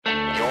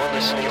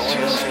Come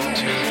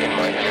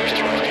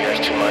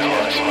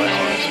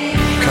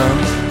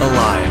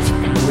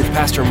Alive with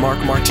Pastor Mark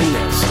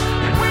Martinez.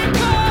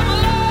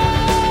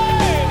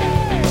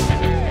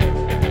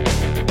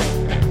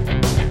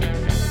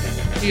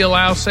 He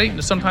allows Satan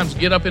to sometimes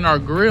get up in our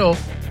grill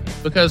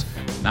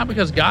not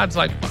because God's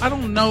like, I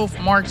don't know if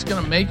Mark's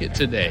going to make it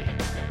today.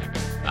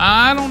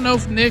 I don't know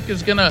if Nick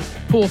is going to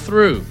pull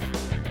through.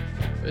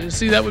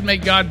 See, that would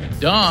make God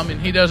dumb, and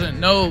he doesn't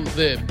know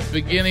the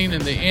beginning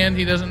and the end.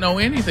 He doesn't know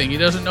anything. He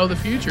doesn't know the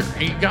future.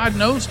 God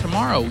knows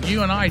tomorrow.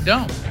 You and I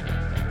don't.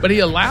 But he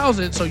allows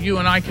it so you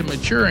and I can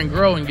mature and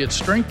grow and get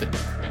strengthened.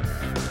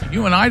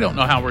 You and I don't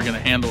know how we're going to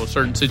handle a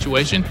certain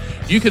situation.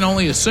 You can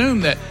only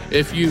assume that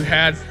if you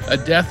had a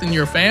death in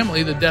your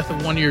family, the death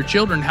of one of your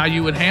children, how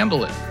you would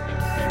handle it.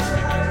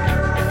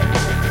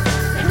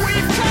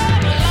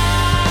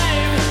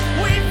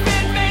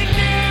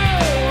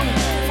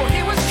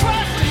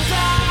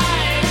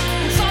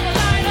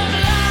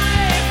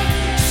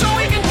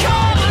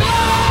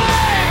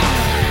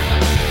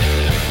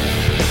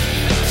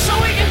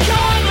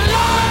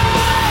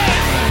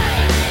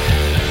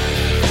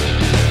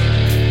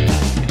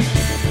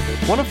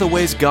 One of the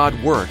ways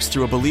God works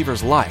through a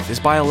believer's life is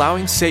by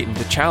allowing Satan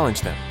to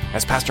challenge them.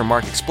 As Pastor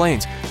Mark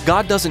explains,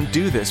 God doesn't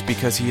do this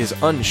because he is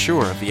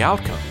unsure of the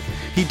outcome.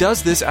 He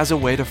does this as a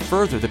way to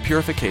further the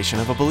purification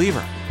of a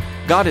believer.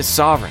 God is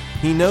sovereign.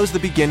 He knows the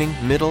beginning,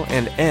 middle,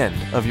 and end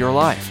of your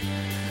life.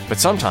 But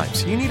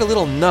sometimes you need a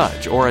little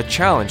nudge or a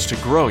challenge to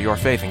grow your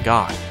faith in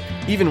God.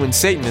 Even when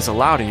Satan is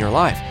allowed in your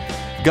life,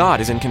 God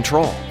is in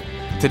control.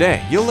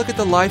 Today, you'll look at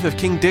the life of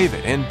King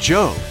David and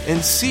Job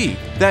and see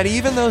that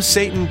even though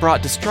Satan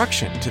brought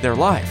destruction to their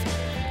life,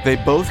 they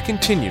both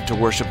continued to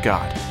worship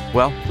God.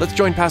 Well, let's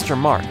join Pastor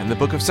Mark in the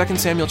book of 2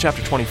 Samuel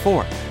chapter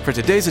 24 for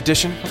today's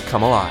edition of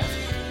Come Alive.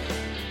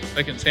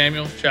 2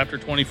 Samuel chapter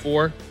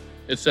 24,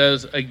 it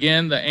says,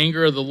 Again, the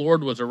anger of the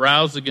Lord was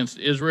aroused against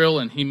Israel,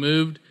 and he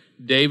moved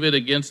David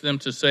against them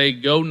to say,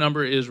 Go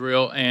number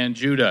Israel and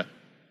Judah.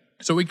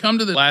 So we come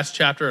to the last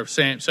chapter of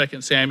 2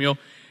 Samuel.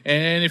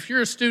 And if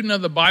you're a student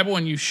of the Bible,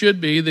 and you should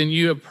be, then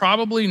you have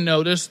probably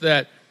noticed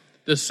that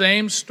the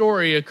same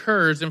story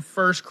occurs in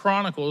 1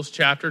 Chronicles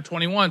chapter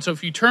 21. So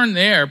if you turn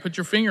there, put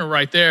your finger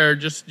right there,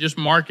 just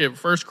mark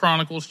it, 1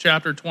 Chronicles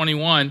chapter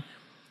 21.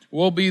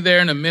 We'll be there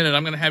in a minute.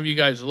 I'm going to have you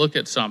guys look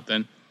at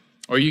something,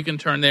 or you can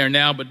turn there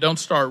now, but don't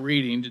start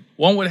reading.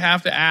 One would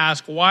have to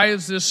ask, why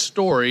is this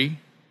story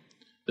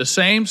the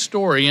same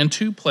story in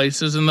two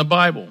places in the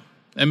Bible?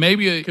 And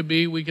maybe it could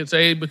be, we could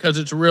say, because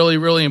it's really,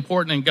 really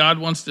important and God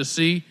wants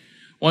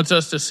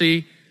us to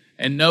see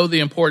and know the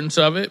importance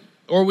of it.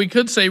 Or we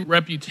could say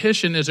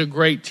repetition is a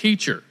great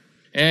teacher.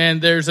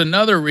 And there's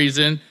another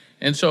reason.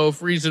 And so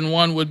if reason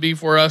one would be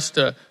for us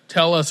to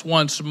tell us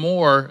once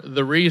more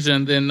the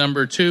reason, then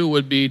number two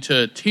would be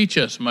to teach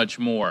us much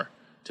more.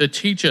 To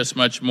teach us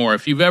much more.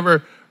 If you've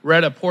ever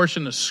read a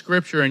portion of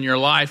Scripture in your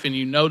life and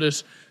you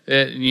notice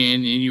that and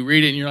you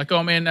read it and you're like,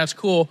 oh man, that's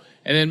cool.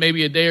 And then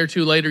maybe a day or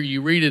two later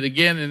you read it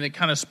again and it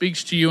kind of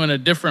speaks to you in a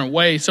different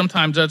way.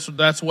 Sometimes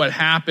that's what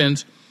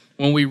happens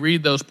when we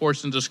read those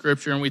portions of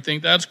Scripture and we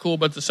think that's cool,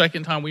 but the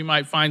second time we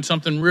might find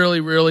something really,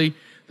 really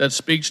that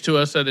speaks to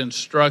us, that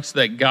instructs,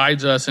 that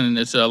guides us, and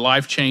it's a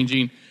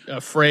life-changing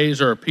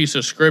phrase or a piece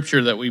of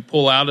Scripture that we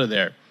pull out of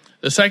there.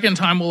 The second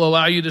time will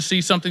allow you to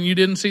see something you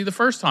didn't see the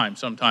first time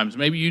sometimes.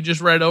 Maybe you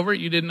just read over it,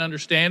 you didn't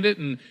understand it,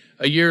 and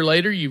a year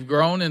later you've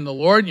grown in the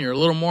Lord and you're a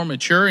little more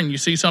mature and you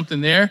see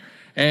something there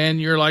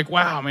and you're like,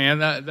 wow, man,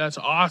 that's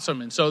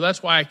awesome. And so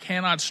that's why I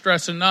cannot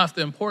stress enough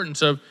the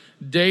importance of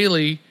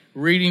daily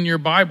reading your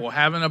Bible,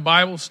 having a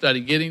Bible study,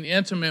 getting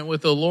intimate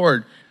with the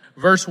Lord.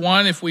 Verse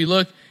 1, if we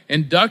look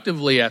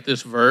inductively at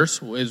this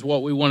verse, is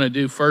what we want to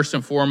do first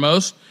and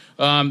foremost.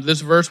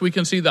 This verse, we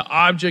can see the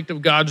object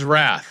of God's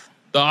wrath.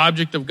 The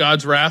object of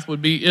God's wrath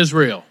would be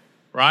Israel,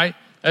 right?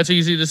 That's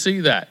easy to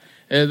see that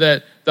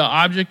the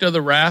object of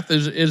the wrath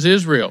is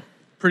Israel.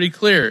 Pretty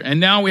clear. And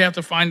now we have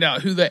to find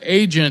out who the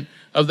agent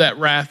of that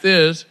wrath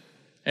is.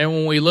 And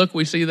when we look,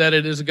 we see that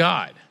it is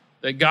God.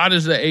 That God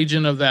is the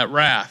agent of that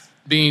wrath.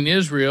 Being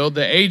Israel,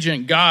 the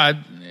agent,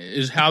 God,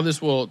 is how this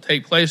will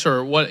take place,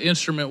 or what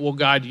instrument will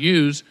God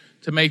use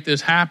to make this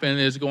happen,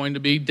 is going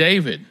to be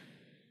David.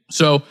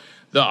 So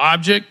the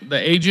object, the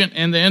agent,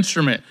 and the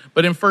instrument.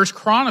 But in 1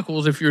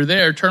 Chronicles, if you're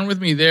there, turn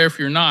with me there if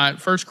you're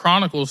not. 1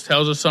 Chronicles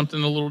tells us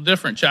something a little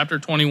different. Chapter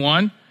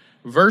 21,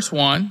 verse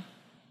 1,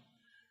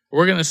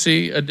 we're going to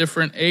see a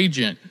different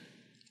agent.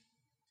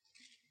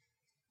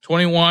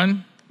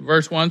 21,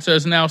 verse 1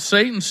 says, Now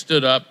Satan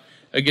stood up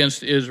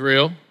against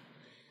Israel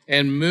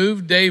and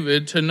moved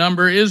David to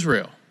number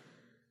Israel.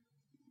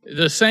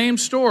 The same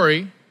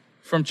story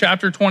from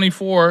chapter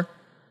 24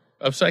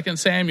 of 2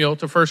 Samuel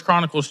to 1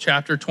 Chronicles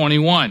chapter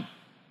 21.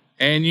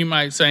 And you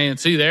might say, and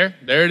see there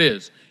it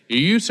is.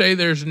 You say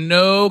there's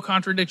no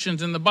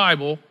contradictions in the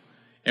Bible,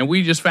 and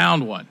we just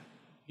found one.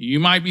 You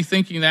might be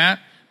thinking that,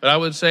 but I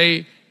would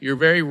say you're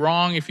very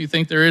wrong if you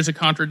think there is a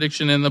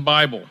contradiction in the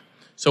Bible.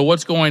 So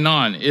what's going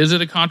on? Is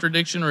it a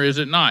contradiction or is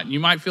it not? You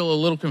might feel a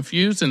little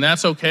confused, and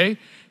that's okay,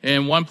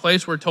 In one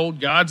place, we're told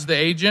God's the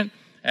agent.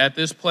 At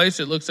this place,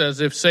 it looks as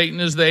if Satan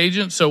is the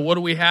agent. So what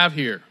do we have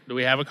here? Do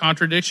we have a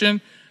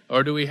contradiction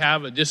or do we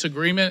have a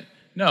disagreement?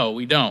 No,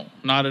 we don't.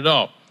 Not at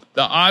all.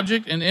 The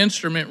object and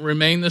instrument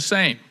remain the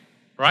same,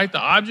 right? The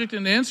object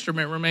and the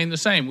instrument remain the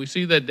same. We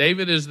see that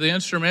David is the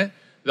instrument.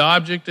 The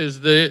object is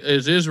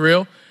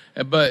Israel.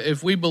 But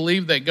if we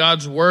believe that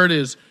God's word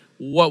is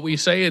what we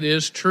say it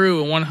is,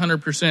 true and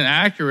 100%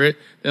 accurate,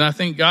 then I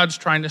think God's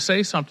trying to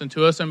say something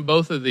to us in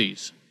both of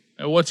these.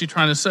 And what's he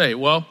trying to say?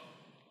 Well,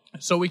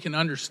 so we can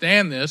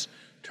understand this,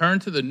 turn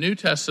to the New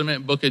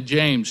Testament book of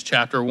James,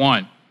 chapter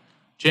 1.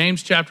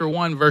 James, chapter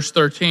 1, verse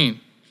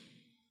 13.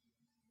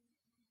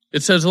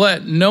 It says,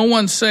 "Let no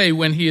one say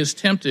when he is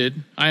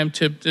tempted, I am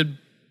tempted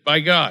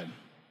by God.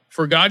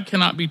 For God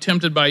cannot be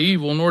tempted by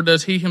evil, nor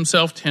does he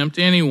himself tempt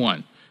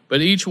anyone.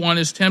 But each one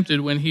is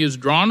tempted when he is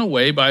drawn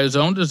away by his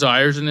own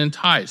desires and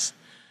enticed.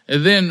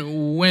 And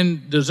then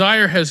when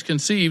desire has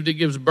conceived, it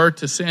gives birth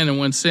to sin. And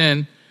when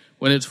sin,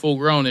 when it's full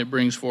grown, it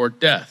brings forth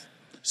death."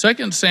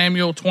 2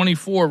 Samuel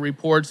 24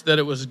 reports that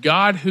it was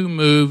God who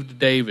moved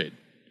David.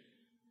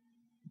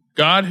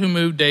 God who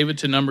moved David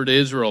to number the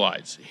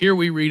Israelites. Here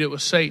we read it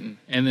was Satan.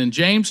 And then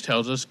James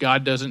tells us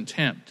God doesn't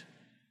tempt.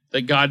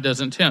 That God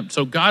doesn't tempt.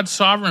 So God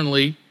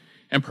sovereignly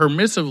and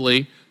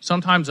permissively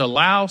sometimes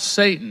allows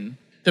Satan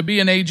to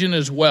be an agent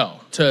as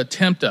well, to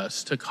tempt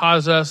us, to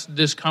cause us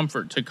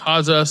discomfort, to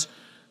cause us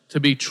to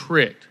be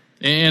tricked.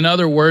 In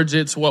other words,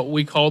 it's what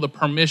we call the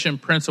permission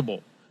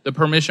principle. The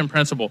permission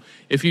principle.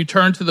 If you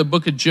turn to the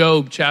book of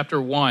Job,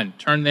 chapter 1,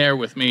 turn there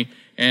with me,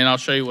 and I'll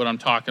show you what I'm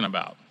talking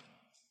about.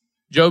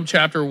 Job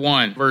chapter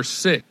 1, verse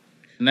 6.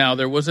 "Now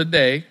there was a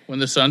day when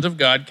the sons of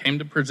God came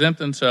to present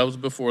themselves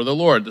before the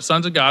Lord." The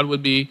sons of God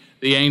would be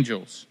the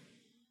angels.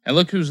 And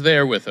look who's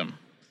there with them.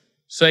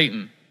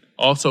 Satan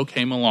also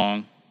came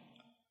along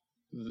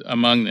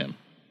among them.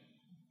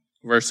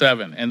 Verse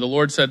 7, "And the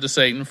Lord said to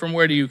Satan, from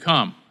where do you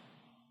come?"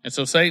 And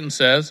so Satan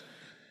says,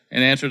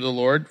 and answered the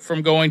Lord,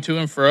 "From going to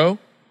and fro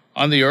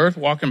on the earth,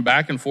 walking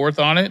back and forth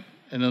on it."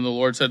 And then the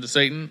Lord said to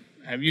Satan,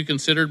 "Have you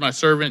considered my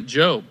servant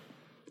Job,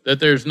 that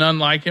there's none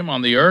like him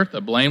on the earth, a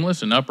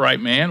blameless and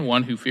upright man,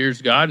 one who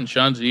fears God and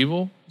shuns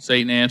evil?"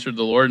 Satan answered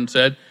the Lord and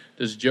said,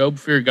 "Does Job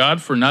fear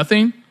God for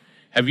nothing?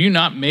 Have you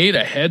not made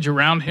a hedge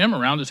around him,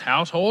 around his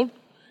household,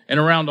 and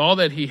around all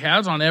that he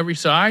has on every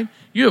side?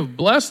 You have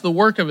blessed the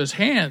work of his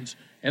hands,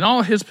 and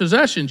all his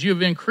possessions you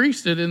have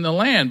increased it in the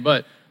land.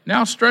 But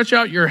now stretch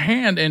out your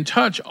hand and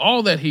touch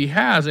all that he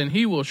has, and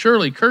he will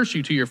surely curse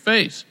you to your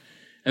face."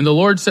 And the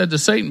Lord said to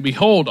Satan,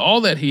 "Behold,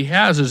 all that he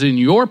has is in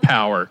your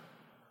power.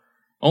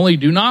 Only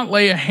do not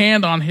lay a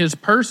hand on his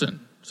person."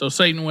 So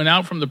Satan went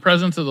out from the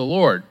presence of the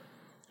Lord.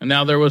 And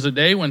now there was a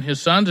day when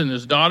his sons and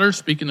his daughters,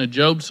 speaking of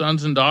Job's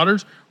sons and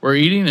daughters, were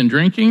eating and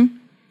drinking.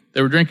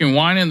 They were drinking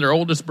wine in their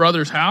oldest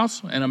brother's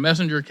house. And a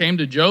messenger came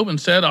to Job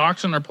and said,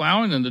 "Oxen are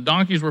plowing, and the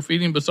donkeys were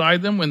feeding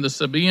beside them when the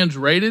Sabaeans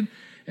raided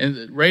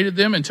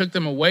them and took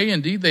them away.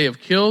 Indeed, they have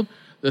killed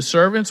the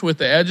servants with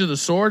the edge of the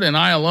sword, and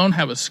I alone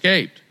have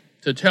escaped.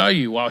 To tell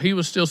you, while he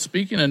was still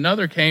speaking,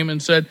 another came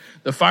and said,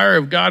 the fire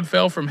of God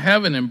fell from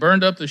heaven and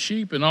burned up the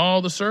sheep and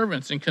all the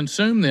servants and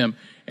consumed them,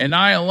 and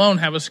I alone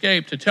have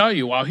escaped. To tell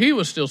you, while he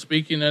was still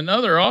speaking,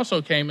 another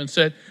also came and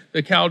said,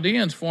 the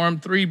Chaldeans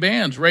formed 3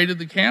 bands, raided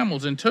the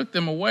camels, and took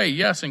them away,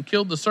 yes, and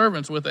killed the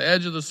servants with the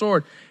edge of the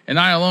sword, and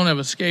I alone have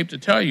escaped. To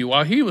tell you,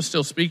 while he was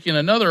still speaking,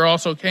 another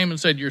also came and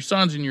said, your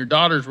sons and your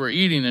daughters were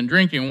eating and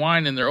drinking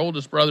wine in their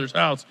oldest brother's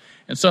house,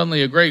 and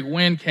suddenly a great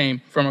wind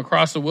came from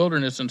across the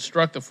wilderness and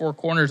struck the 4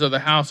 corners of the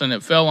house, and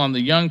it fell on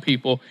the young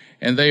people,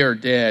 and they are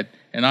dead,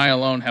 and I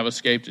alone have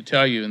escaped. To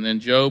tell you." And then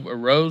Job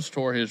arose,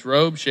 tore his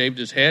robe, shaved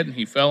his head, and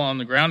he fell on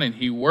the ground, and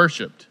he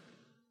worshiped.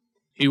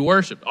 He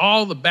worshiped.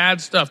 All the bad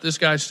stuff, this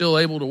guy's still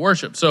able to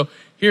worship. So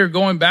here,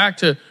 going back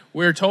to,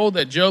 we're told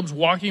that Job's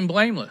walking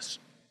blameless.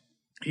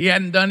 He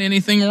hadn't done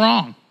anything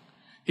wrong.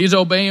 He's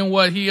obeying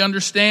what he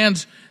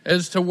understands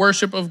as to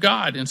worship of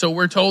God. And so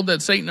we're told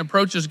that Satan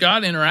approaches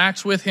God,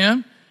 interacts with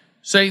him.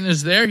 Satan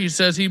is there. He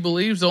says he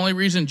believes the only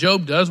reason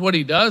Job does what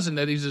he does and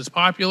that he's as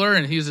popular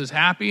and he's as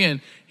happy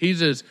and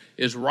he's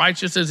as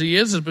righteous as he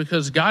is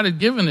because God had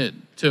given it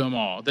to him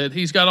all, that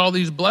he's got all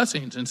these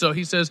blessings. And so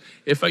he says,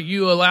 if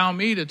you allow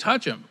me to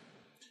touch him.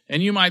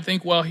 And you might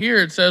think, well, here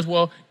it says,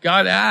 well,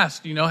 God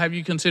asked, have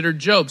you considered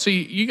Job?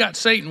 See, you got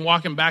Satan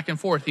walking back and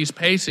forth. He's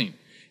pacing.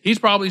 He's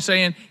probably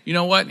saying, you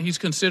know what? He's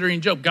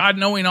considering Job. God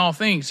knowing all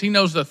things. He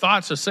knows the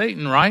thoughts of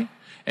Satan, right?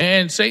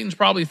 And Satan's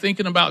probably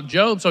thinking about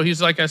Job. So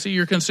he's like, I see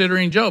you're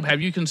considering Job.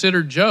 Have you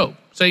considered Job?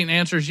 Satan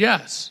answers,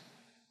 yes.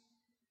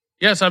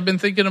 Yes, I've been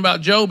thinking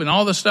about Job and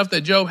all the stuff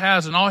that Job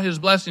has and all his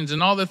blessings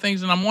and all the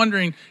things. And I'm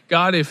wondering,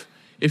 God, if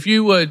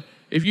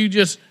you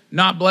just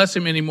not bless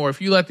him anymore,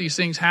 if you let these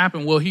things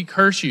happen, will he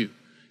curse you?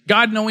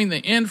 God knowing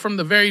the end from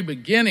the very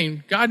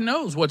beginning, God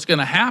knows what's going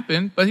to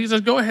happen. But he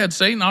says, go ahead,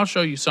 Satan, I'll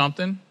show you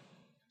something.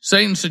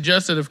 Satan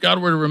suggested if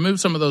God were to remove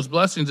some of those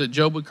blessings that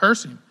Job would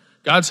curse him.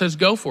 God says,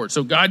 go for it.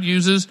 So God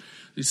uses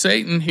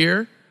Satan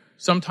here,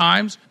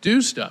 sometimes do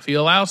stuff. He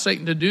allows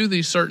Satan to do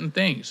these certain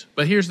things.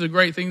 But here's the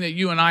great thing that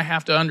you and I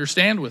have to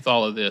understand with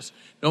all of this.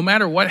 No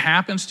matter what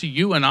happens to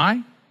you and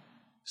I,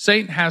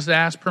 Satan has to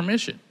ask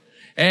permission.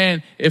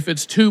 And if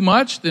it's too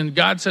much, then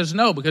God says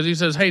no, because he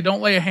says, hey,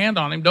 don't lay a hand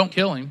on him. Don't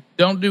kill him.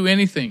 Don't do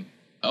anything.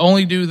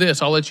 Only do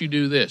this. I'll let you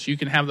do this. You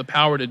can have the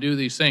power to do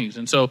these things.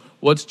 And so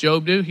what's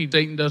Job do?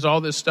 Satan does all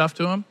this stuff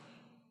to him,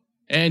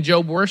 and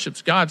Job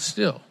worships God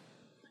still.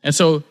 And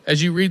so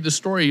as you read the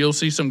story, you'll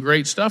see some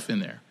great stuff in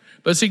there.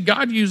 But see,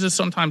 God uses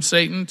sometimes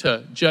Satan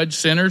to judge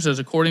sinners, as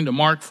according to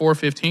Mark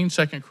 4:15,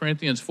 2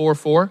 Corinthians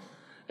 4:4.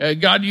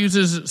 God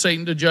uses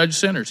Satan to judge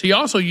sinners. He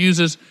also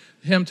uses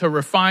him to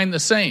refine the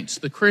saints,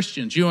 the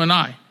Christians, you and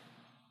I,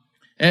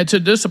 and to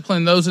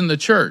discipline those in the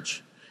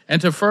church,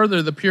 and to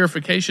further the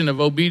purification of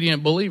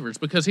obedient believers,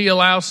 because he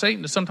allows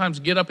Satan to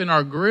sometimes get up in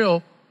our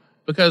grill,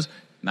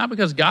 not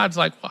because God's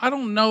like, well, I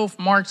don't know if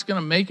Mark's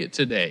going to make it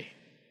today.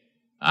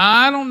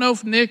 I don't know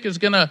if Nick is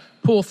going to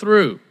pull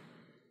through.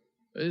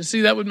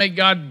 See, that would make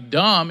God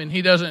dumb, and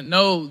he doesn't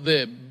know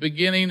the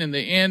beginning and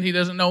the end. He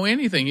doesn't know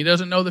anything. He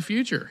doesn't know the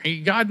future.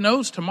 God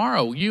knows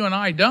tomorrow. You and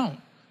I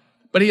don't.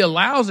 But he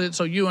allows it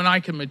so you and I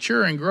can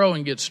mature and grow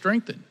and get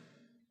strengthened.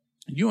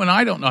 You and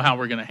I don't know how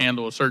we're going to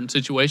handle a certain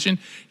situation.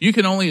 You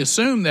can only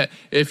assume that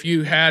if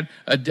you had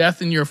a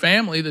death in your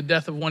family, the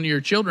death of one of your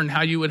children,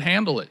 how you would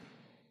handle it.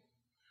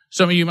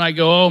 Some of you might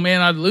go, oh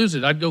man, I'd lose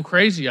it. I'd go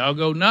crazy. I'll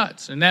go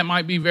nuts. And that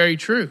might be very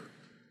true.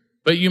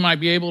 But you might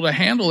be able to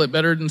handle it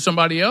better than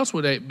somebody else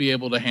would be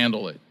able to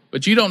handle it.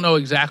 But you don't know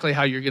exactly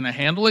how you're going to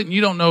handle it, and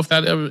you don't know if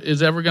that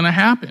is ever going to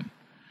happen.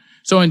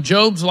 So in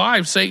Job's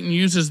life, Satan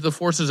uses the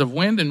forces of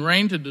wind and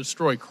rain to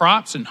destroy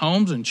crops and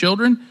homes and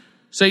children.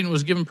 Satan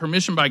was given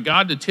permission by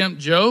God to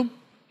tempt Job.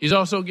 He's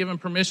also given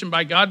permission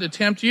by God to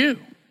tempt you.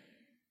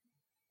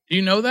 Do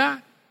you know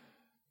that?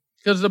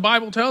 Because the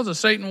Bible tells us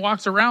Satan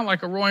walks around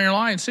like a roaring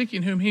lion,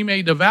 seeking whom he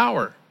may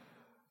devour.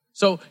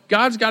 So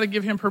God's got to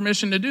give him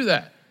permission to do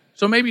that.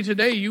 So maybe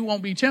today you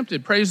won't be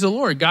tempted. Praise the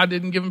Lord. God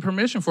didn't give him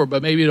permission for it,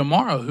 but maybe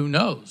tomorrow, who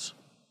knows?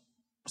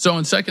 So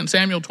in 2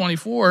 Samuel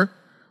 24,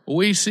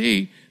 we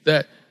see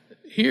that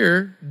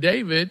here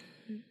David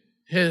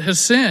has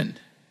sinned.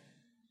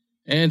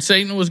 And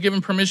Satan was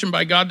given permission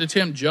by God to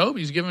tempt Job.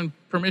 He's given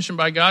permission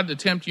by God to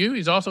tempt you.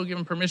 He's also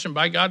given permission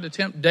by God to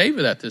tempt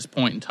David at this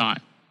point in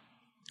time.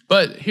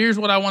 But here's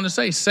what I want to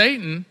say.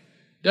 Satan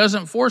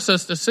doesn't force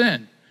us to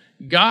sin.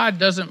 God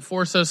doesn't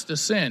force us to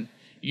sin.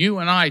 You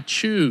and I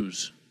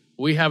choose.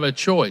 We have a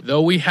choice.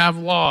 Though we have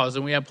laws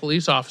and we have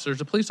police officers,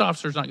 the police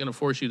officer is not going to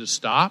force you to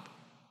stop.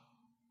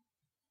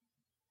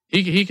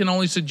 He can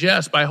only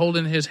suggest by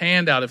holding his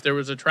hand out if there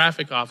was a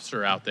traffic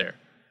officer out there.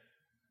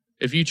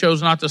 If you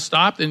chose not to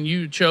stop, then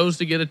you chose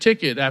to get a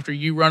ticket after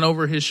you run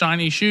over his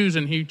shiny shoes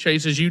and he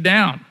chases you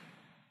down.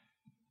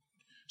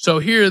 So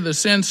here the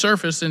sin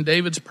surfaced in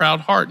David's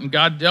proud heart, and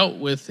God dealt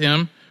with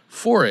him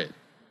for it.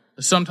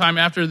 Sometime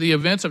after the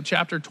events of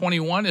chapter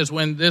 21 is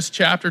when this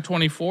chapter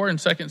 24 in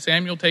 2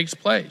 Samuel takes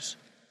place.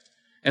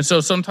 And so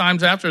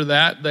sometimes after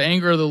that, the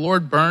anger of the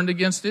Lord burned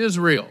against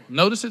Israel.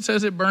 Notice it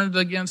says it burned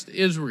against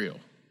Israel.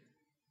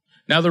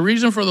 Now, the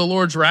reason for the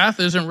Lord's wrath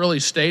isn't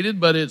really stated,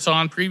 but it's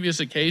on previous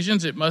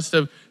occasions. It must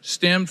have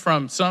stemmed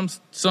from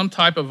some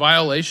type of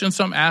violation,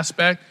 some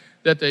aspect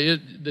that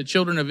the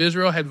children of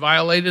Israel had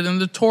violated in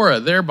the Torah,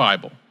 their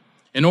Bible.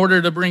 In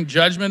order to bring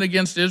judgment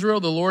against Israel,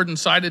 the Lord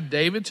incited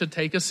David to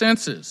take a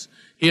census.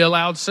 He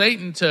allowed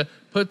Satan to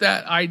put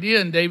that idea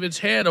in David's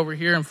head over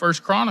here in 1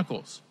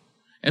 Chronicles.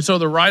 And so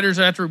the writer's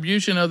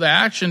attribution of the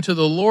action to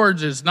the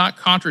Lord's is not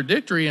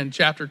contradictory in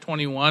chapter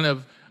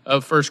 21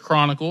 of 1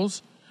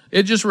 Chronicles.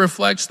 It just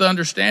reflects the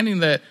understanding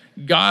that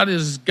God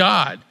is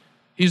God.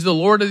 He's the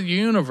Lord of the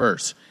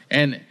universe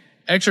and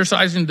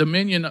exercising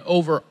dominion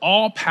over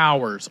all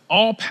powers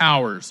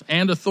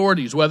and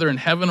authorities, whether in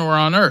heaven or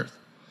on earth.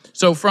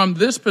 So from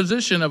this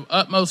position of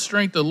utmost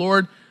strength, the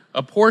Lord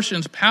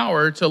apportions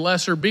power to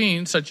lesser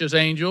beings, such as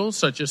angels,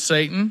 such as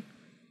Satan,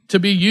 to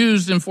be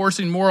used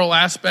enforcing moral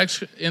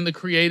aspects in the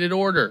created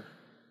order.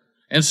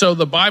 And so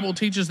the Bible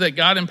teaches that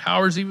God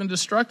empowers even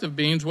destructive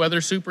beings, whether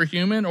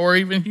superhuman or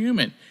even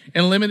human,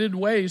 in limited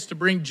ways to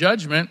bring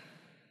judgment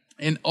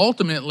and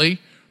ultimately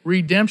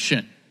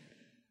redemption.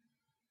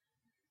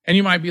 And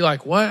you might be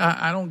like, what?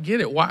 I don't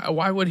get it.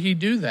 Why would he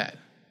do that?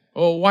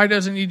 Well, why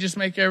doesn't he just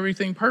make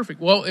everything perfect?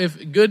 Well,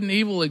 if good and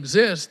evil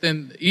exist,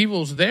 then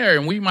evil's there,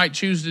 and we might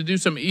choose to do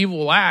some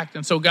evil act.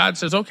 And so God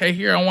says, okay,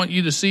 here, I want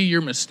you to see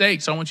your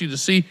mistakes. I want you to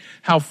see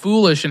how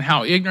foolish and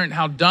how ignorant,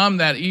 how dumb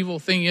that evil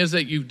thing is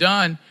that you've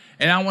done.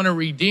 And I want to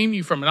redeem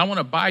you from it. I want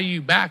to buy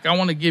you back. I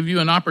want to give you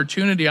an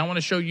opportunity. I want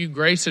to show you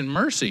grace and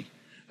mercy.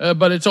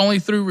 But it's only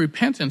through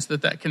repentance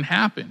that can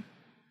happen.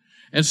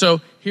 And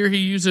so here he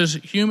uses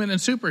human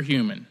and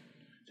superhuman.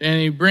 And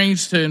he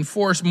brings to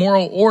enforce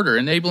moral order,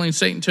 enabling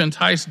Satan to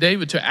entice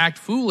David to act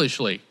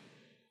foolishly.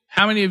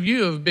 How many of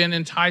you have been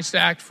enticed to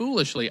act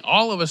foolishly?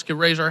 All of us could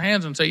raise our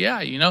hands and say, yeah,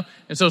 you know.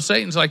 And so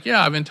Satan's like,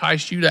 yeah, I've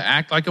enticed you to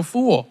act like a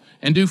fool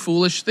and do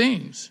foolish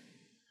things.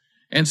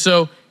 And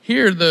so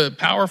here the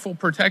powerful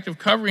protective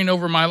covering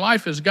over my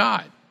life is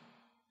God.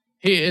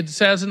 It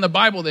says in the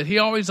Bible that he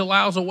always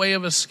allows a way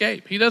of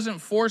escape. He doesn't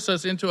force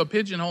us into a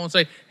pigeonhole and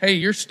say, hey,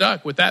 you're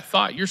stuck with that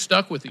thought. You're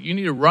stuck with it. You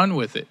need to run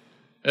with it.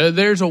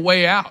 There's a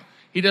way out.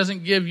 He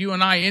doesn't give you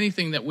and I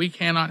anything that we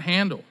cannot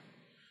handle.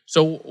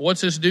 So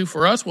what's this do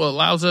for us? Well, it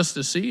allows us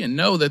to see and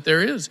know that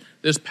there is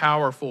this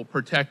powerful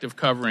protective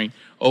covering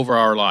over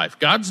our life.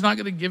 God's not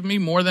going to give me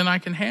more than I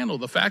can handle.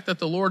 The fact that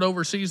the Lord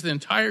oversees the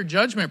entire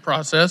judgment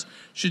process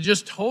should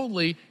just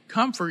totally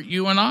comfort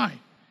you and I.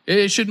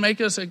 It should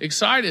make us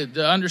excited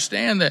to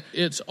understand that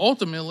it's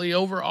ultimately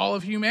over all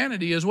of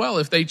humanity as well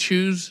if they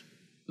choose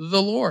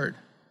the Lord.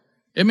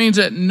 It means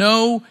that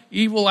no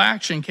evil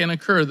action can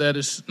occur that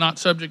is not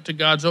subject to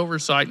God's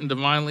oversight and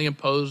divinely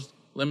imposed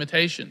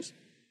limitations.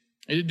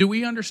 Do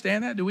we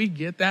understand that? Do we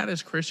get that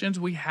as Christians?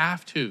 We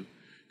have to.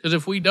 Because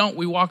if we don't,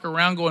 we walk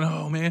around going,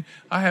 oh man,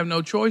 I have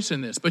no choice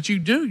in this. But you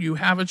do. You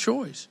have a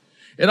choice.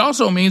 It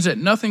also means that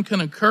nothing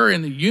can occur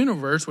in the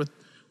universe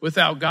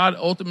without God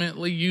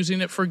ultimately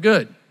using it for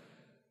good.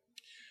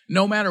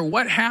 No matter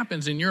what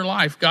happens in your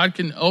life, God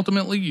can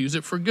ultimately use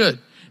it for good.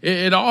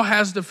 It all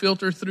has to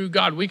filter through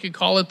God. We could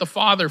call it the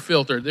Father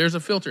filter. There's a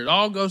filter. It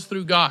all goes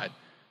through God.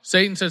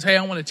 Satan says, hey,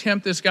 I want to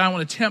tempt this guy. I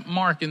want to tempt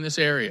Mark in this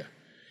area.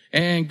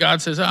 And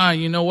God says,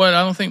 you know what?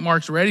 I don't think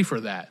Mark's ready for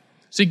that.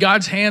 See,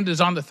 God's hand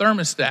is on the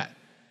thermostat.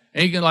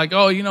 And you can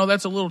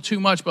that's a little too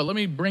much, but let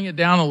me bring it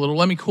down a little.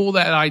 Let me cool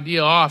that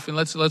idea off and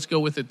let's go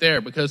with it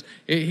there because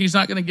he's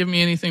not going to give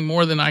me anything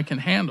more than I can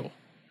handle.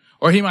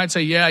 Or he might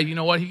say, yeah, you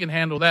know what? He can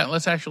handle that.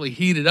 Let's actually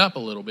heat it up a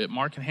little bit.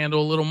 Mark can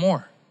handle a little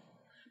more.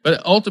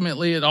 But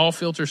ultimately, it all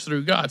filters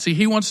through God. See,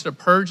 he wants to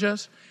purge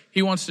us.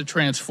 He wants to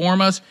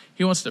transform us.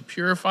 He wants to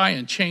purify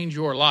and change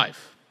your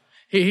life.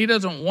 He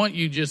doesn't want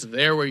you just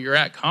there where you're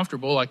at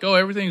comfortable, like, oh,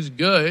 everything's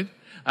good.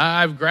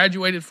 I've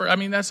graduated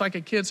that's like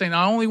a kid saying,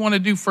 I only want to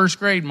do first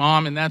grade,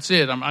 Mom, and that's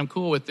it. I'm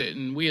cool with it.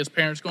 And we as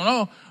parents going,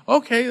 oh,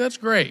 okay, that's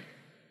great.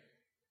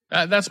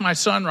 That's my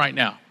son right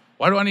now.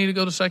 Why do I need to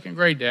go to second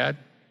grade, Dad?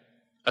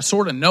 I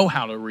sort of know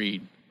how to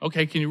read.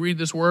 Okay, can you read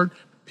this word?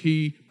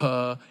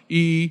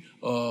 Peopoly?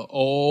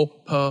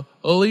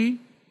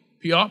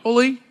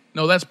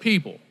 No, that's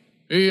people.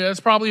 That's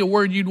probably a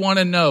word you'd want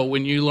to know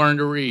when you learn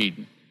to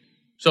read.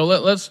 So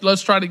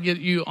let's try to get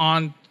you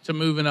on to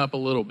moving up a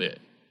little bit.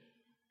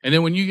 And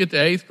then when you get to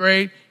 8th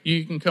grade,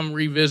 you can come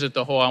revisit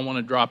the whole I want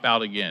to drop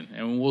out again.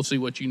 And we'll see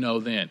what you know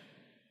then.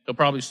 He'll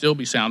probably still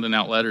be sounding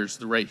out letters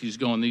the rate he's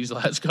going these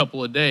last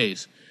couple of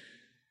days.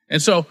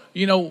 And so,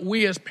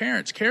 we as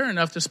parents care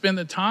enough to spend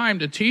the time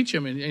to teach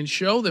them and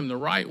show them the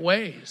right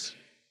ways.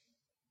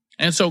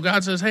 And so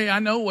God says, hey, I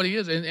know what he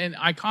is. And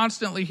I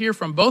constantly hear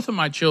from both of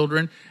my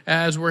children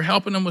as we're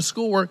helping them with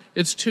schoolwork,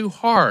 it's too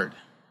hard.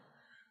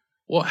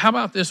 Well, how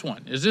about this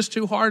one? Is this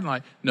too hard?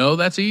 And no,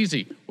 that's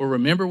easy. Well,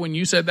 remember when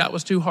you said that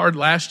was too hard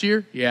last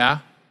year? Yeah.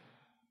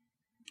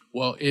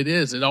 Well, it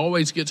is. It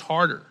always gets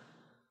harder.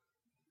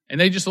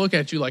 And they just look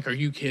at you like, are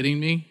you kidding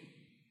me?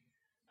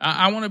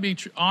 I want to be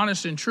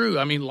honest and true.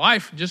 I mean,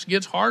 life just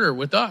gets harder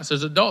with us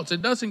as adults.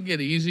 It doesn't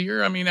get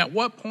easier. I mean, at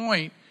what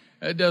point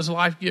does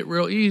life get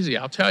real easy?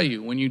 I'll tell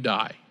you, when you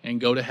die and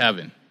go to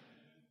heaven.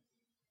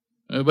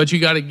 But you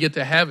got to get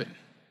to heaven.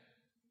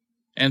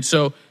 And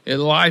so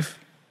life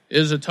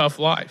is a tough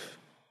life.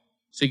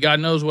 See, God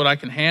knows what I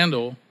can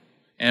handle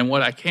and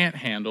what I can't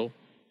handle,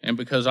 and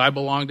because I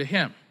belong to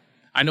him.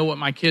 I know what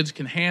my kids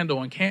can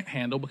handle and can't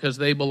handle because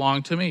they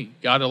belong to me.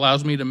 God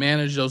allows me to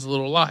manage those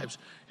little lives.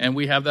 And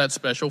we have that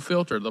special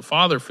filter, the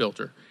Father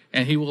filter.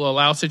 And he will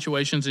allow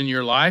situations in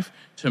your life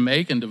to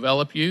make and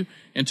develop you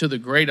into the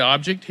great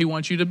object he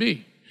wants you to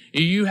be.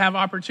 You have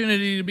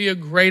opportunity to be a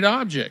great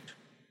object,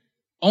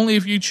 only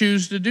if you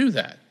choose to do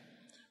that.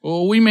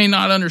 Well, we may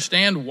not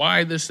understand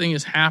why this thing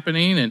is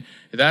happening, and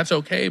that's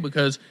okay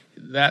because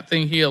that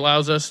thing he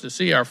allows us to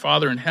see, our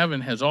Father in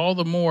heaven, has all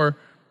the more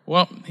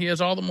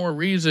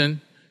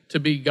reason to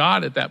be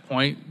God at that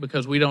point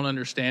because we don't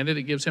understand it.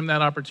 It gives him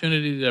that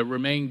opportunity to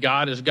remain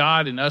God as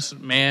God and us,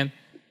 man.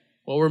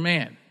 Well, we're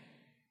man.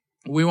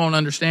 We won't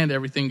understand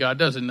everything God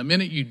does. And the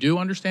minute you do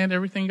understand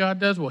everything God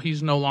does, well,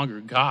 he's no longer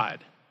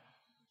God.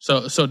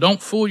 So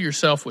don't fool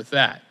yourself with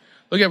that.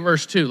 Look at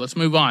verse 2. Let's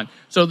move on.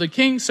 So the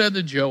king said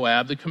to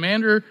Joab, the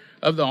commander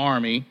of the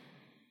army,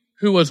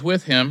 who was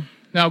with him,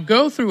 now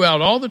go throughout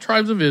all the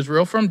tribes of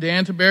Israel from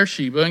Dan to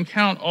Beersheba and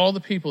count all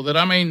the people, that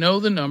I may know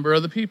the number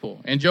of the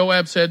people. And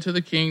Joab said to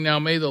the king, now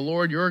may the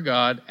Lord your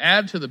God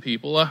add to the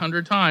people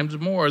 100 times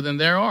more than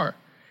there are.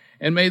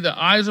 And may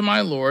the eyes of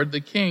my lord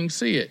the king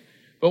see it.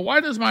 But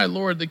why does my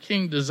lord the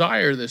king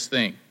desire this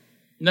thing?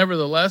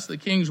 Nevertheless, the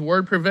king's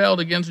word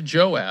prevailed against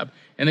Joab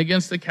and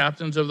against the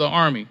captains of the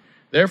army.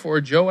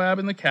 Therefore, Joab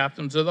and the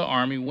captains of the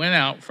army went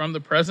out from the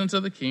presence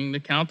of the king to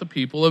count the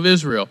people of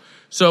Israel.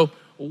 So,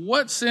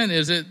 what sin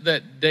is it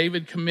that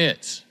David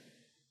commits?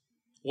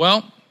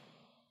 Well,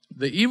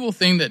 the evil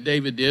thing that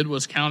David did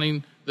was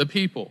counting the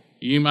people.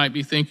 You might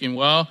be thinking,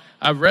 well,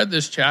 I've read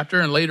this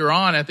chapter, and later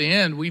on at the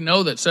end, we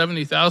know that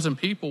 70,000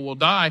 people will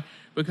die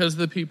because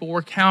the people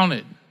were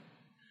counted.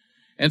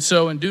 And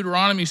so in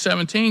Deuteronomy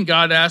 17,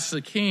 God asks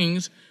the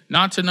kings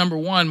not to, number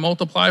 1,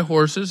 multiply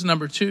horses,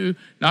 number 2,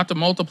 not to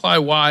multiply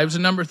wives,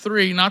 and number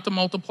 3, not to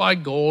multiply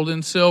gold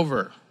and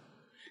silver.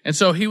 And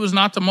so he was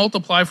not to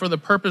multiply for the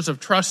purpose of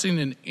trusting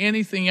in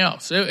anything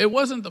else. It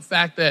wasn't the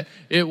fact that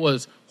it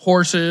was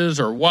horses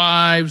or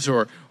wives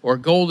or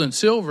gold and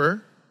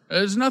silver.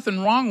 There's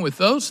nothing wrong with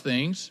those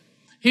things.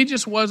 He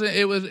just wasn't,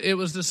 it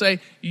was to say,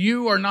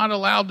 you are not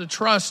allowed to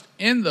trust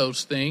in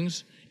those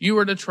things. You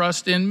are to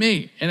trust in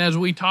me. And as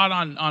we taught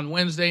on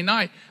Wednesday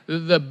night,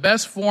 the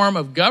best form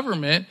of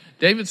government,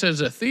 David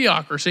says a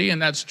theocracy,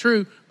 and that's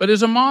true, but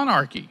is a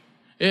monarchy.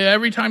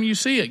 Every time you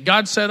see it,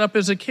 God set up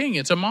as a king.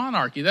 It's a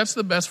monarchy. That's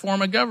the best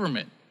form of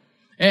government.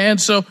 And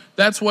so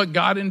that's what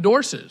God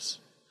endorses.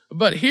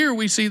 But here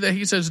we see that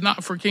he says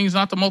not for kings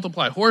not to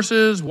multiply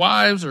horses,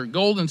 wives, or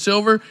gold and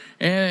silver.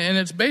 And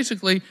it's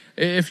basically,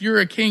 if you're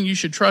a king, you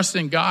should trust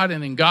in God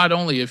and in God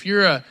only. If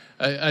you're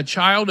a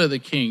child of the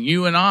king,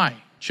 you and I,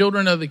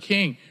 children of the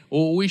king,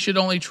 well, we should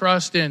only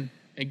trust in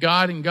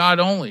God and God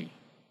only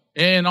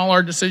in all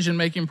our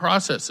decision-making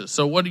processes.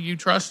 So what are you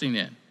trusting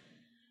in?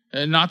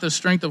 Not the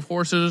strength of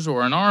horses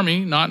or an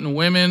army, not in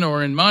women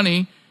or in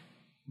money.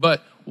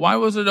 But why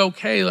was it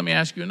okay? Let me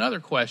ask you another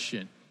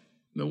question.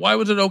 Why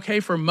was it okay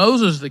for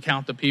Moses to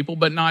count the people,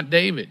 but not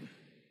David?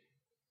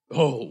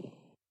 When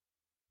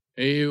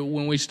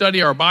we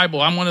study our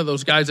Bible, I'm one of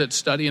those guys that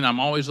study, and I'm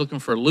always looking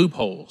for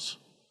loopholes.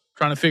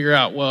 Trying to figure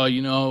out,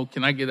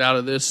 can I get out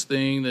of this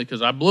thing?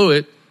 Because I blew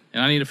it,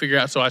 and I need to figure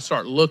out, so I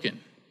start looking.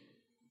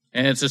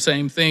 And it's the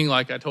same thing,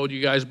 like I told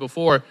you guys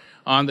before.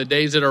 On the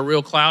days that are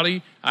real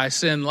cloudy, I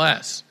sin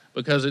less.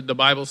 Because the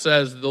Bible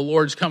says the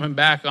Lord's coming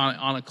back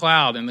on a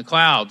cloud, in the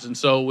clouds. And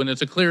so when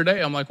it's a clear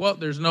day, I'm like, well,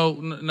 there's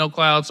no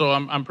cloud, so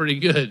I'm pretty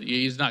good.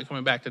 He's not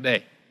coming back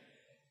today.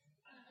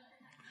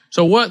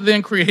 So what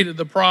then created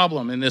the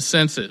problem in this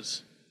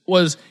census?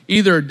 Was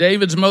either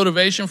David's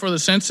motivation for the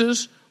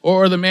census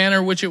or the manner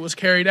in which it was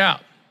carried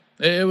out.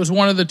 It was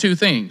one of the two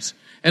things.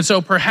 And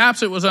so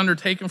perhaps it was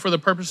undertaken for the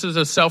purposes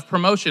of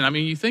self-promotion. I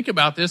mean, you think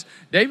about this,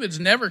 David's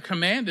never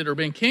commanded or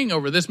been king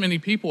over this many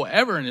people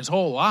ever in his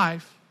whole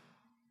life.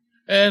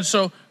 And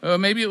so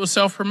maybe it was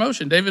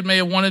self-promotion. David may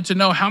have wanted to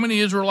know how many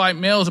Israelite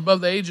males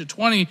above the age of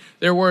 20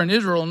 there were in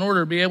Israel in order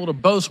to be able to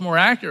boast more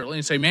accurately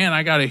and say, man,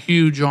 I got a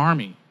huge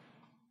army.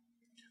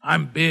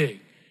 I'm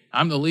big.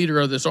 I'm the leader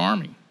of this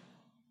army.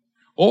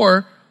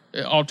 Or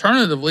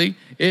alternatively,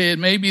 it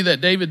may be that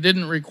David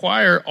didn't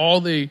require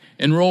all the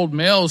enrolled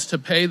males to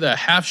pay the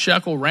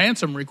half-shekel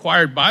ransom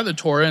required by the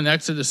Torah in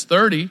Exodus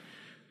 30,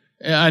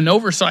 an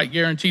oversight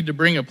guaranteed to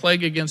bring a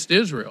plague against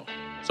Israel.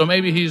 So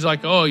maybe he's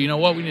like, you know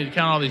what? We need to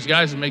count all these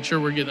guys and make sure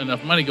we're getting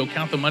enough money. Go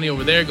count the money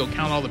over there. Go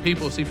count all the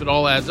people, see if it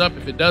all adds up.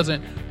 If it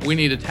doesn't, we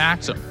need to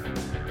tax them.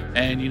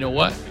 And you know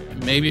what?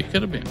 Maybe it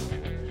could have been.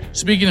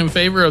 Speaking in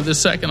favor of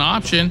this second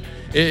option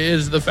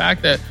is the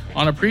fact that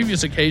on a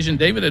previous occasion,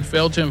 David had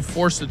failed to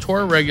enforce the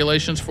Torah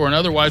regulations for an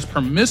otherwise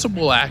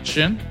permissible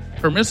action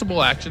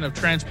of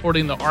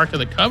transporting the Ark of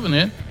the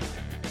Covenant,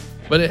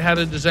 but it had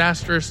a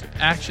disastrous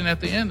action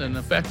at the end, an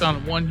effect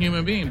on one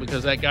human being,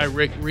 because that guy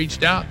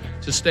reached out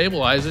to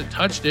stabilize it,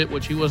 touched it,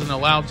 which he wasn't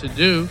allowed to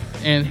do,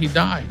 and he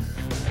died.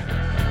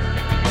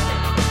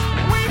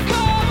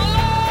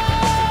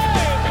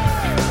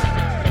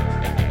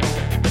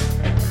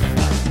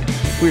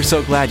 We're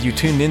so glad you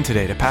tuned in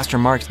today to Pastor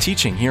Mark's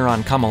teaching here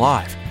on Come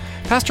Alive.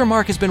 Pastor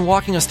Mark has been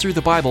walking us through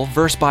the Bible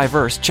verse by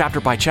verse,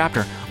 chapter by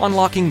chapter,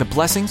 unlocking the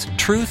blessings,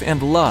 truth,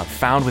 and love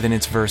found within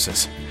its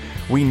verses.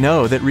 We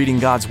know that reading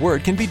God's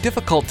Word can be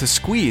difficult to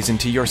squeeze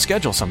into your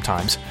schedule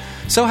sometimes,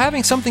 so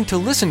having something to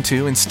listen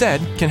to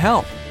instead can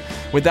help.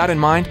 With that in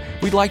mind,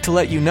 we'd like to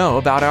let you know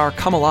about our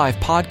Come Alive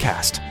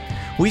podcast.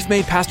 We've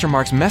made Pastor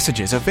Mark's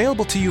messages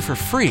available to you for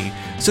free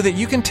so that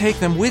you can take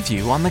them with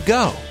you on the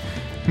go,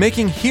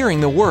 making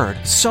hearing the Word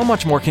so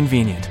much more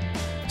convenient.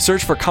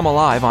 Search for Come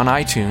Alive on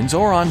iTunes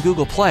or on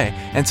Google Play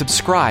and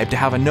subscribe to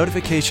have a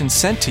notification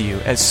sent to you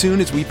as soon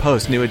as we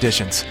post new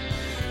editions.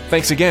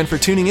 Thanks again for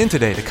tuning in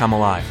today to Come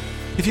Alive.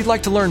 If you'd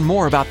like to learn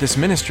more about this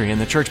ministry and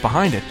the church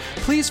behind it,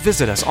 please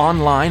visit us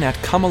online at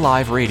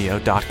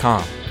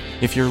comealiveradio.com.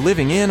 If you're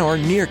living in or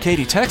near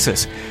Katy,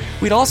 Texas,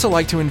 we'd also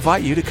like to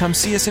invite you to come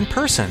see us in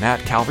person at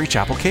Calvary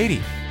Chapel,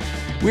 Katy.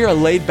 We're a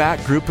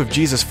laid-back group of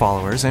Jesus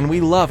followers, and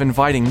we love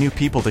inviting new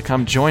people to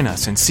come join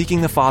us in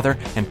seeking the Father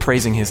and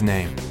praising His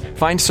name.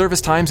 Find service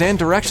times and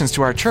directions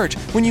to our church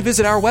when you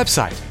visit our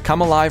website,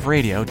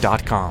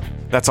 comealiveradio.com.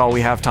 That's all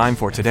we have time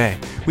for today.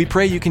 We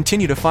pray you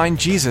continue to find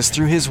Jesus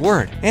through His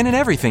Word and in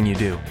everything you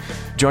do.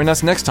 Join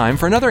us next time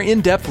for another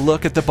in-depth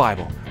look at the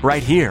Bible,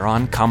 right here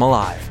on Come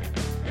Alive.